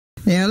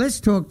Now, let's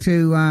talk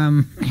to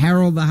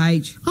Harold the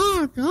H.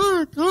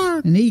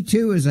 And he,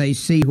 too, is a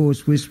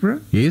seahorse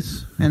whisperer.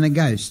 Yes. And a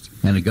ghost.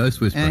 And a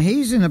ghost whisperer.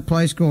 He's in a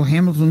place called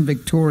Hamilton,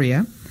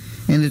 Victoria,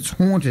 and it's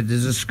haunted.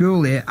 There's a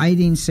school there,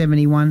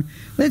 1871.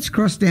 Let's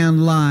cross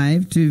down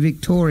live to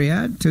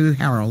Victoria, to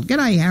Harold.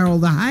 G'day,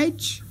 Harold the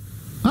H.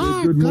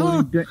 Good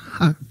morning,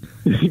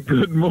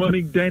 Good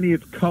morning, Danny.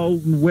 It's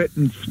cold and wet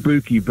and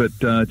spooky, but,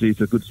 gee,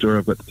 it's a good story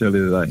I've got to tell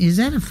you today. Is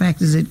that a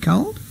fact? Is it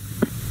cold?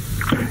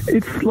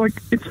 It's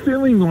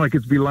feeling like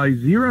it's below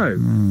zero,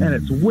 and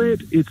it's wet.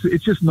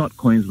 It's just not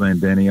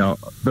Queensland, Danny.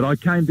 But I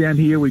came down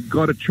here. We've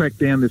got to track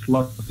down this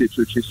lost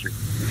Ipswich history.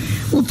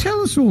 Well,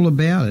 tell us all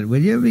about it,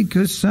 will you?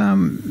 Because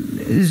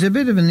there's a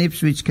bit of an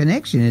Ipswich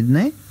connection, isn't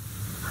there?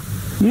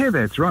 Yeah,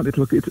 that's right.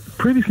 It's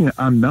previously an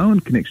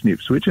unknown connection to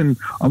Ipswich, and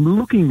I'm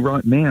looking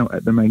right now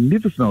at the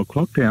magnificent old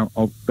clock tower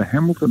of the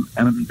Hamilton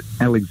and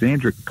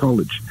Alexandra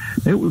College.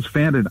 It was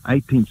founded in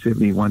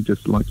 1871,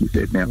 just like you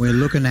said. Now we're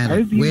looking at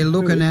it. We're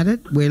looking at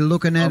it. We're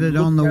looking at it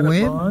on the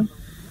web.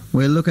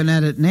 We're looking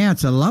at it now.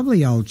 It's a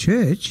lovely old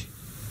church.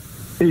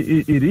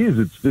 It is.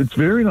 It's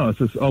very nice.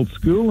 It's old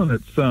school, and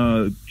it's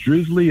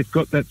drizzly. It's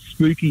got that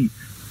spooky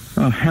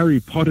Harry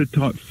Potter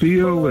type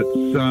feel.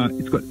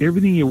 It's got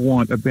everything you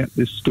want about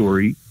this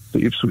story for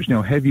Ipswich.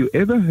 Now, have you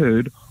ever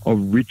heard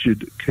of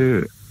Richard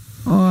Kerr?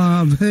 Oh,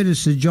 I've heard of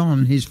Sir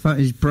John, his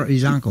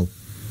uncle.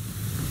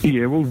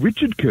 Yeah, well,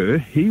 Richard Kerr,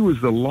 he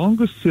was the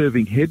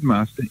longest-serving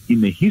headmaster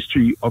in the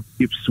history of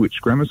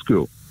Ipswich Grammar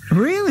School.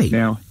 Really?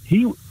 Now,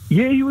 he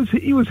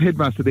was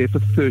headmaster there for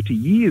 30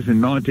 years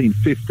in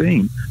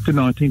 1915 to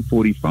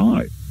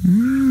 1945.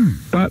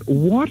 But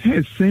what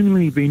has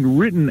seemingly been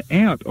written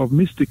out of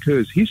Mr.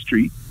 Kerr's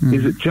history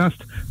is that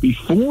just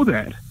before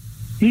that,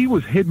 he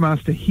was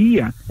headmaster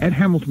here at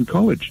Hamilton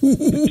College for 2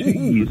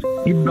 years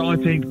in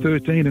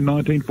 1913 and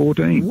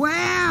 1914.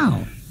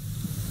 Wow!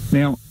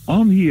 Now,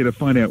 I'm here to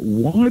find out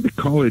why the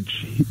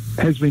college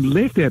has been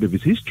left out of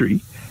his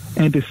history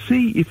and to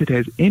see if it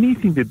has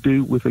anything to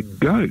do with a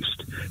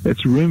ghost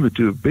that's rumoured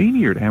to have been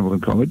here at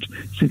Hamilton College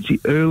since the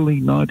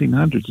early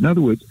 1900s. In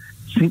other words,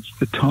 since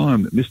the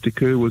time that Mr.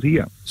 Kerr was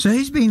here. So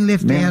he's been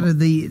left out of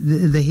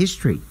the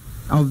history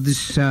of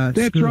this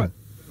That's school. right.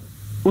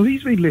 Well,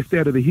 he's been left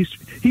out of the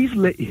history.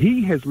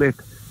 He has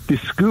left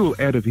this school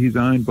out of his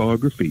own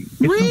biography.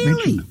 It's really? not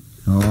mentioned.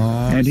 Oh.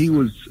 And he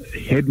was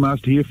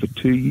headmaster here for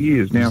 2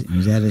 years. Now,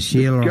 he's had a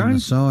Sheila on the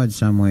side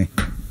somewhere.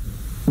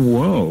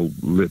 Well,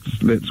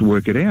 let's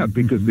work it out,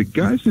 because the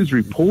ghost is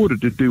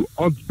reported to do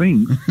odd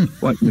things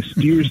like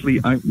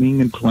mysteriously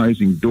opening and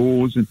closing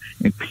doors and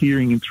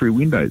peering in through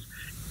windows.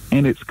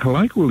 And it's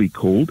colloquially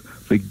called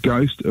the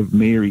ghost of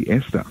Mary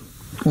Esther.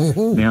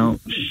 Oh. Now,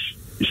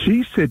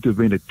 she's said to have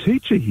been a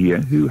teacher here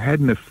who had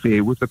an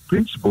affair with a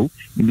principal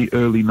in the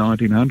early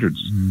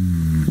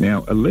 1900s.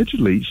 Now,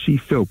 allegedly, she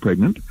fell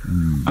pregnant,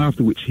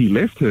 after which he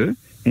left her,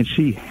 and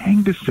she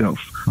hanged herself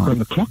from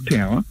the clock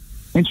tower,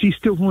 and she's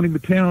still haunting the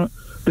tower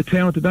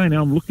today.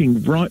 Now, I'm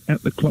looking right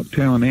at the clock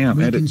tower now.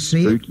 We can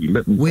see spooky.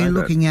 it. We're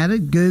looking at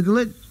it. Google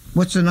it.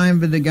 What's the name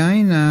of it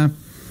again?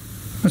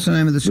 What's the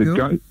name of the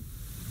school?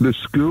 The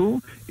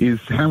school is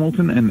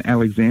Hamilton and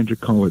Alexandra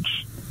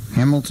College.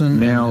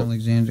 Hamilton and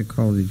Alexandra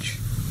College.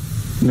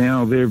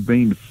 Now, there have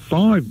been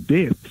 5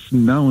 deaths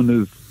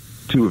known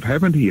to have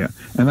happened here,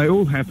 and they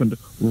all happened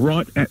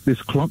right at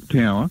this clock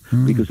tower,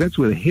 because that's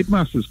where the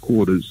headmaster's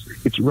quarters,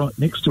 it's right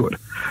next to it.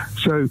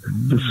 So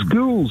the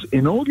school's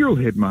inaugural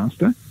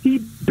headmaster, he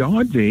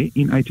died there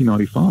in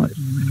 1895.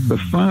 The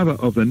father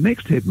of the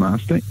next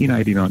headmaster in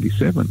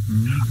 1897.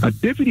 A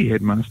deputy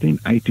headmaster in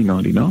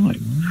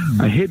 1899.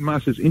 A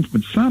headmaster's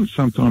infant son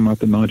sometime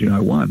after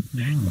 1901.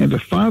 And the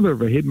father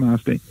of a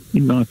headmaster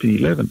in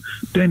 1911.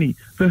 Danny,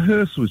 the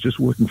hearse was just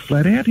working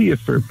flat out here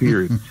for a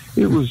period.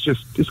 It was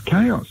just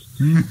chaos.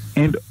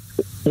 And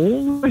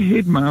all the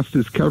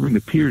headmasters covering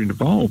the period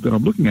involved that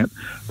I'm looking at,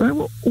 they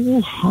were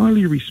all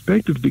highly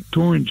respected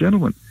Victorian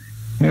gentlemen.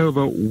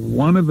 However,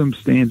 one of them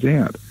stands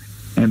out,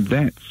 and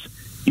that's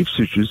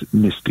Ipswich's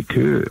Mr.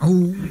 Kerr.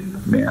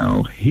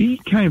 Now, he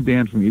came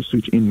down from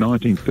Ipswich in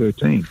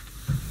 1913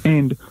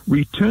 and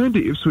returned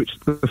to Ipswich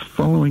the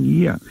following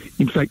year.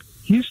 In fact,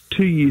 his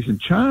 2 years in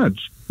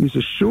charge is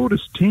the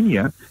shortest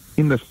tenure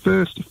in the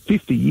first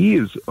 50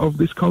 years of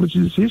this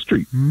college's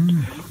history.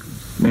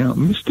 Now,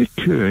 Mr.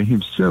 Kerr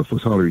himself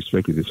was highly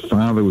respected. His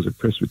father was a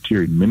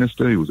Presbyterian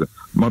minister. He was a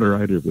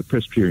moderator of the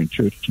Presbyterian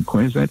Church in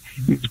Queensland.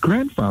 His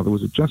grandfather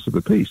was a Justice of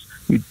the Peace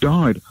who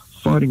died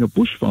fighting a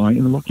bushfire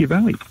in the Lockyer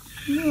Valley.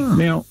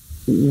 Now,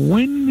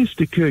 when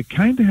Mr. Kerr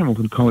came to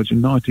Hamilton College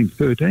in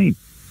 1913,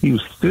 he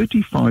was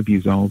 35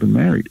 years old and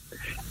married,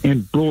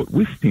 and brought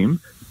with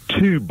him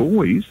 2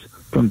 boys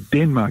from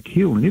Denmark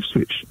Hill in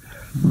Ipswich.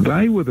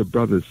 They were the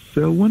brothers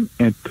Selwyn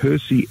and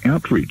Percy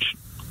Outridge.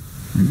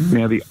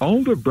 Now, the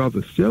older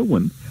brother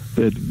Selwyn,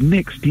 the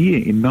next year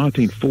in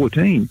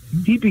 1914,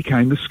 he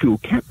became the school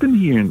captain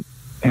here in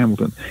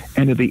Hamilton.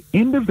 And at the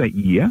end of that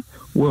year,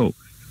 well,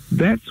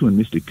 that's when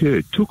Mr.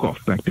 Kerr took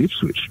off back to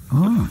Ipswich.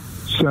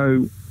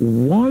 So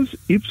was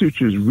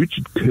Ipswich's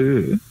Richard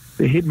Kerr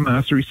the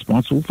headmaster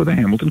responsible for the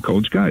Hamilton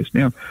College Ghost.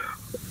 Now,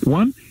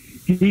 one,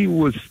 he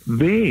was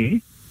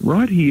there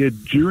right here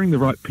during the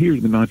right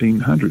period in the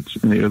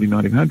 1900s, in the early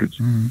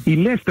 1900s. He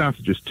left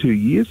after just 2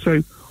 years,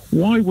 so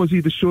why was he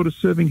the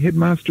shortest-serving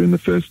headmaster in the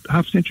first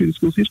half-century of the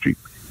school's history?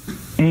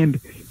 And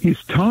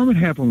his time at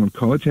Hamilton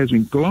College has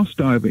been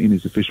glossed over in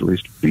his official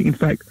history. In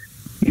fact,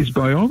 his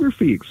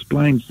biography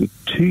explains the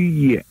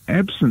 2-year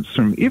absence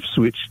from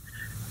Ipswich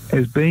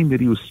as being that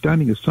he was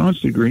studying a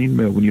science degree in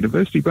Melbourne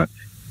University, but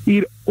he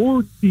had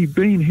already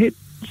been head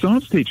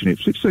science teacher in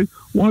Ipswich, so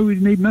why would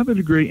he need another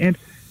degree? And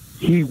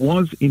he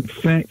was, in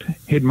fact,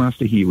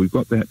 headmaster here. We've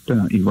got that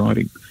in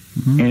writing.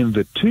 And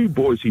the 2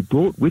 boys he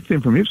brought with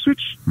them from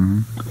Ipswich,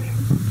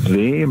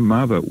 their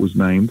mother was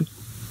named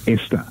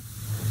Esther.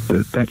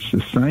 That's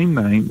the same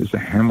name as the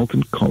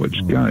Hamilton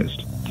College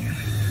Ghost.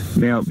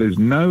 Now, there's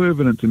no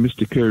evidence that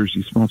Mr. Kerr is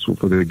responsible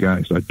for the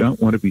ghost. I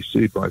don't want to be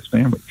sued by his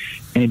family.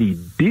 And he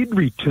did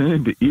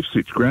return to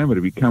Ipswich Grammar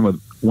to become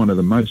one of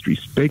the most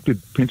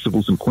respected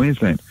principals in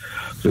Queensland.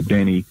 So,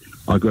 Danny,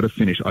 I got to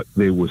finish.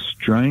 There were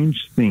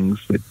strange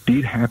things that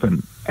did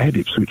happen at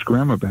Ipswich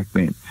Grammar back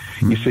then.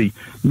 You see,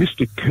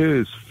 Mr.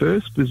 Kerr's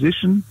first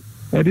position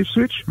at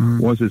Ipswich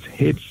was as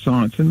head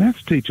science and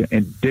maths teacher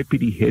and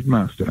deputy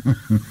headmaster,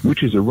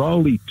 which is a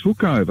role he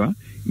took over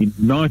in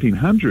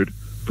 1900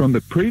 from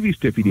the previous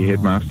deputy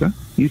headmaster.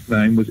 His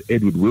name was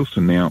Edward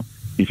Wilson. Now,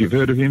 if you've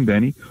heard of him,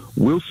 Danny,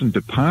 Wilson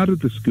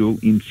departed the school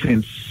in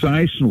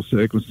sensational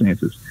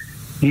circumstances.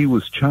 He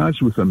was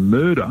charged with the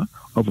murder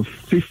of a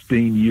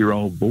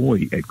 15-year-old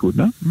boy at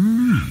Goodna.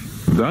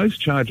 Those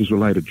charges were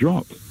later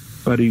dropped,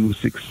 but he was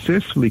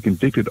successfully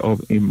convicted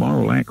of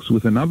immoral acts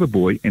with another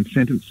boy and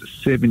sentenced to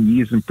 7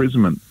 years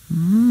imprisonment.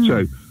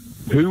 So,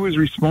 who was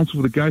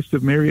responsible for the ghost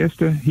of Mary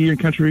Esther here in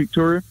country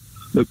Victoria?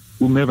 Look,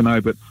 we'll never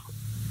know, but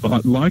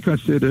like I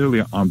said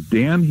earlier, I'm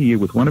down here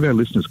with one of our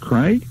listeners,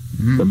 Craig,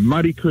 the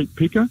Muddy Creek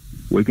Picker.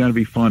 We're going to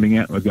be finding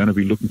out, we're going to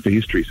be looking for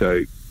history.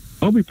 So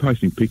I'll be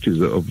posting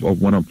pictures of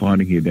what I'm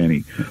finding here,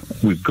 Danny.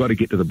 We've got to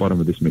get to the bottom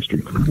of this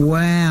mystery.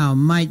 Wow,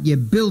 mate, you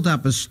built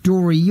up a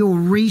story. Your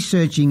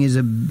researching is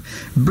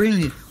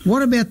brilliant.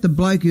 What about the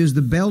bloke who was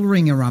the bell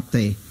ringer up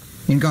there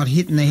and got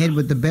hit in the head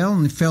with the bell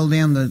and fell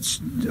down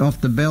off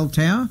the bell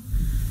tower?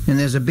 And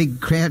there's a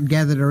big crowd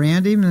gathered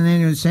around him, and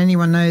then does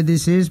anyone know who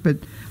this is? But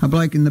a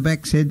bloke in the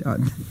back said,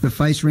 the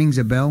face rings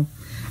a bell.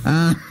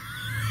 Yeah,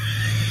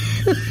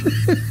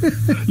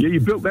 you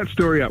built that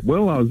story up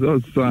well. I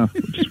was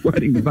just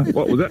waiting to know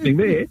what was happening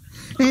there.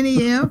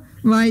 Anyhow,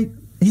 mate,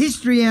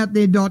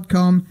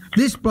 historyouthere.com.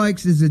 This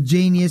bloke is a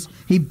genius.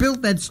 He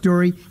built that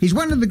story. He's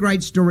one of the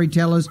great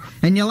storytellers,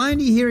 and you'll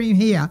only hear him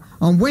here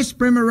on West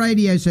Bremer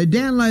Radio. So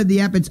download the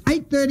app. It's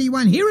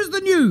 8:31. Here is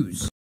the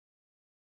news.